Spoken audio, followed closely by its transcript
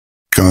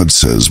God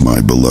says,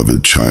 "My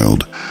beloved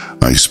child,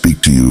 I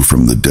speak to you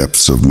from the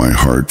depths of my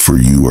heart, for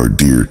you are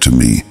dear to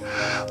me.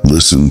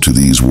 Listen to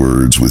these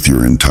words with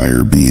your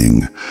entire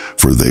being,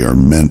 for they are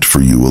meant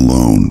for you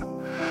alone.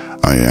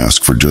 I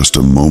ask for just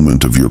a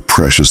moment of your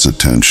precious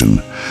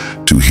attention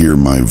to hear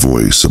my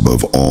voice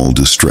above all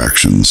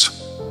distractions.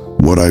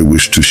 What I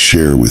wish to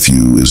share with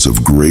you is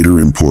of greater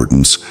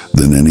importance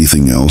than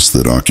anything else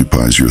that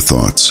occupies your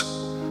thoughts.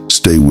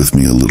 Stay with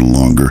me a little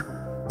longer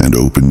and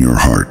open your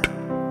heart.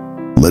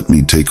 Let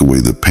me take away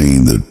the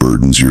pain that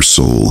burdens your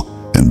soul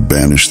and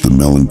banish the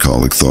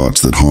melancholic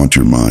thoughts that haunt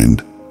your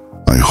mind.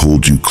 I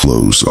hold you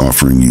close,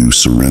 offering you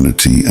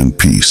serenity and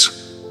peace.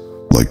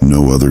 Like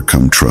no other,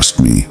 come trust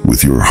me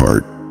with your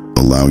heart.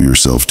 Allow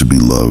yourself to be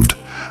loved.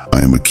 I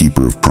am a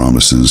keeper of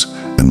promises,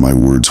 and my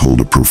words hold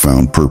a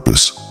profound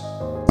purpose.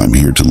 I'm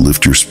here to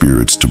lift your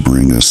spirits, to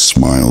bring a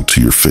smile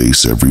to your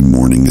face every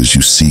morning as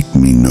you seek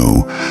me.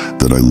 Know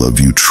that I love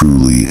you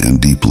truly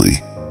and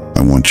deeply.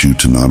 I want you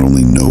to not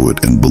only know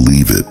it and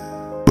believe it,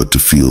 but to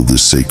feel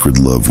this sacred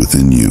love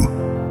within you,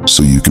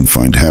 so you can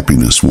find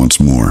happiness once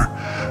more.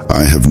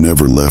 I have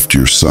never left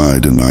your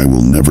side, and I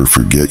will never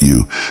forget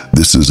you.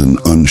 This is an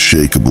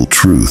unshakable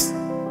truth.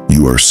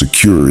 You are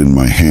secure in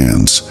my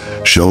hands,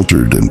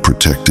 sheltered and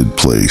protected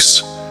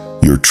place.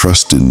 Your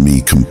trust in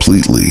me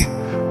completely.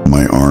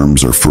 My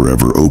arms are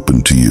forever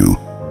open to you.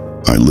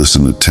 I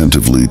listen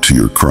attentively to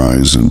your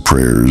cries and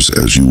prayers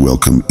as you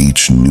welcome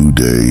each new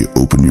day.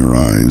 Open your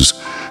eyes,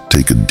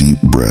 take a deep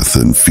breath,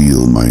 and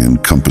feel my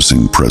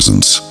encompassing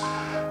presence.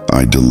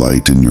 I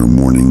delight in your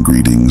morning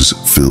greetings,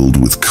 filled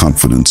with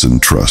confidence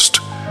and trust.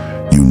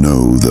 You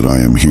know that I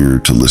am here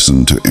to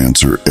listen, to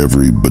answer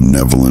every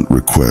benevolent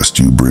request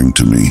you bring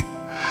to me.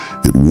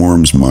 It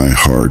warms my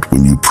heart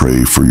when you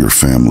pray for your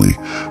family,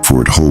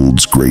 for it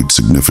holds great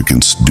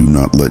significance. Do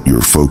not let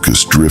your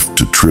focus drift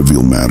to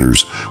trivial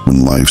matters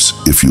when life's,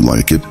 if you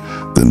like it,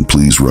 then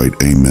please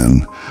write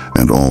Amen,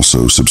 and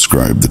also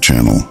subscribe the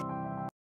channel.